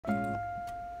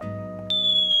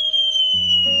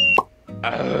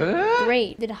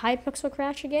Great. Did Hypixel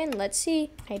crash again? Let's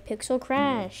see. Hypixel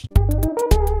crashed.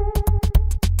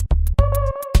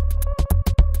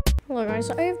 Hello guys,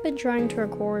 I've been trying to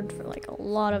record for like a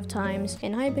lot of times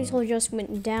and Hypixel just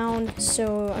went down,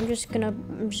 so I'm just gonna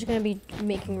be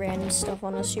making random stuff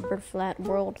on a super flat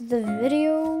world. The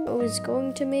video I was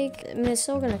going to make, I mean, it's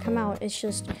still gonna come out, it's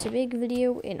a big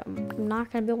video and I'm not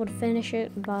gonna be able to finish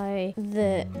it by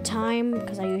the time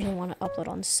because I usually want to upload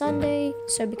on Sunday,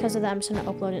 so because of that I'm just gonna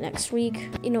upload it next week.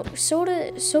 You know,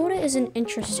 soda is an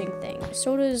interesting thing.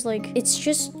 Soda is like, it's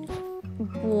just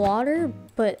water,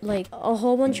 but like a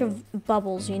whole bunch of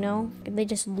bubbles, you know? They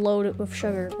just load it with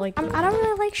sugar. Like, I don't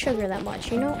really like sugar that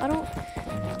much, you know?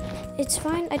 It's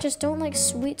fine, I just don't like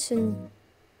sweets and,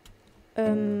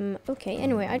 okay,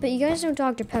 anyway, but you guys know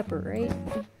Dr. Pepper, right?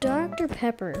 Dr.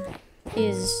 Pepper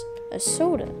is a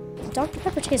soda. Dr.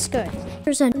 Pepper tastes good.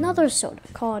 There's another soda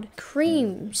called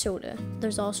cream soda.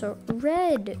 There's also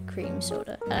red cream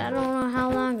soda. I don't know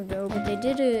how long ago, but they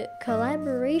did a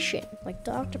collaboration. Like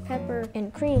Dr. Pepper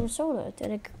and cream soda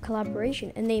did a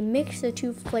collaboration and they mixed the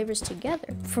two flavors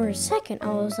together. For a second, I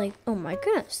was like, oh my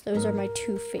goodness, those are my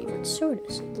two favorite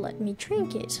sodas. Let me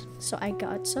drink it. So I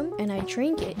got some and I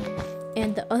drank it.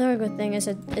 And the other good thing is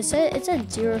it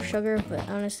said 0 sugar, but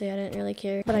honestly I didn't really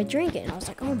care. But I drank it and I was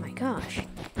like, oh my gosh,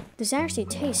 this actually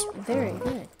tastes very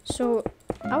good. So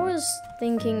I was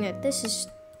thinking that this is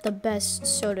the best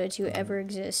soda to ever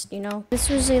exist, you know? This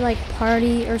was a like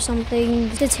party or something.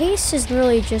 The taste is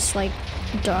really just like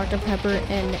Dr. Pepper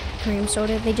and cream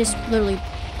soda. They just literally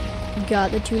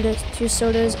got the two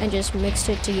sodas and just mixed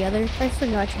it together. I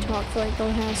forgot to talk for like the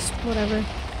last whatever.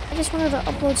 I just wanted to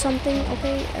upload something,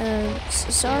 okay?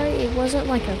 Sorry, it wasn't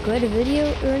like a good video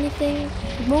or anything.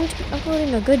 I won't be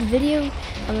uploading a good video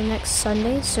on the next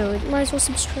Sunday, so you might as well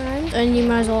subscribe. And you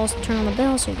might as well also turn on the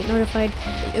bell so you get notified.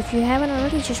 If you haven't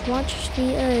already, just watch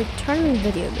the tournament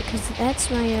video because that's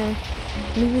my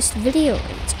newest video.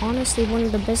 It's honestly one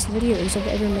of the best videos I've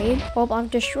ever made. Well,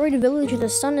 I've destroyed a village with the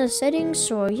sun is setting,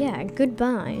 so yeah,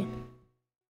 goodbye.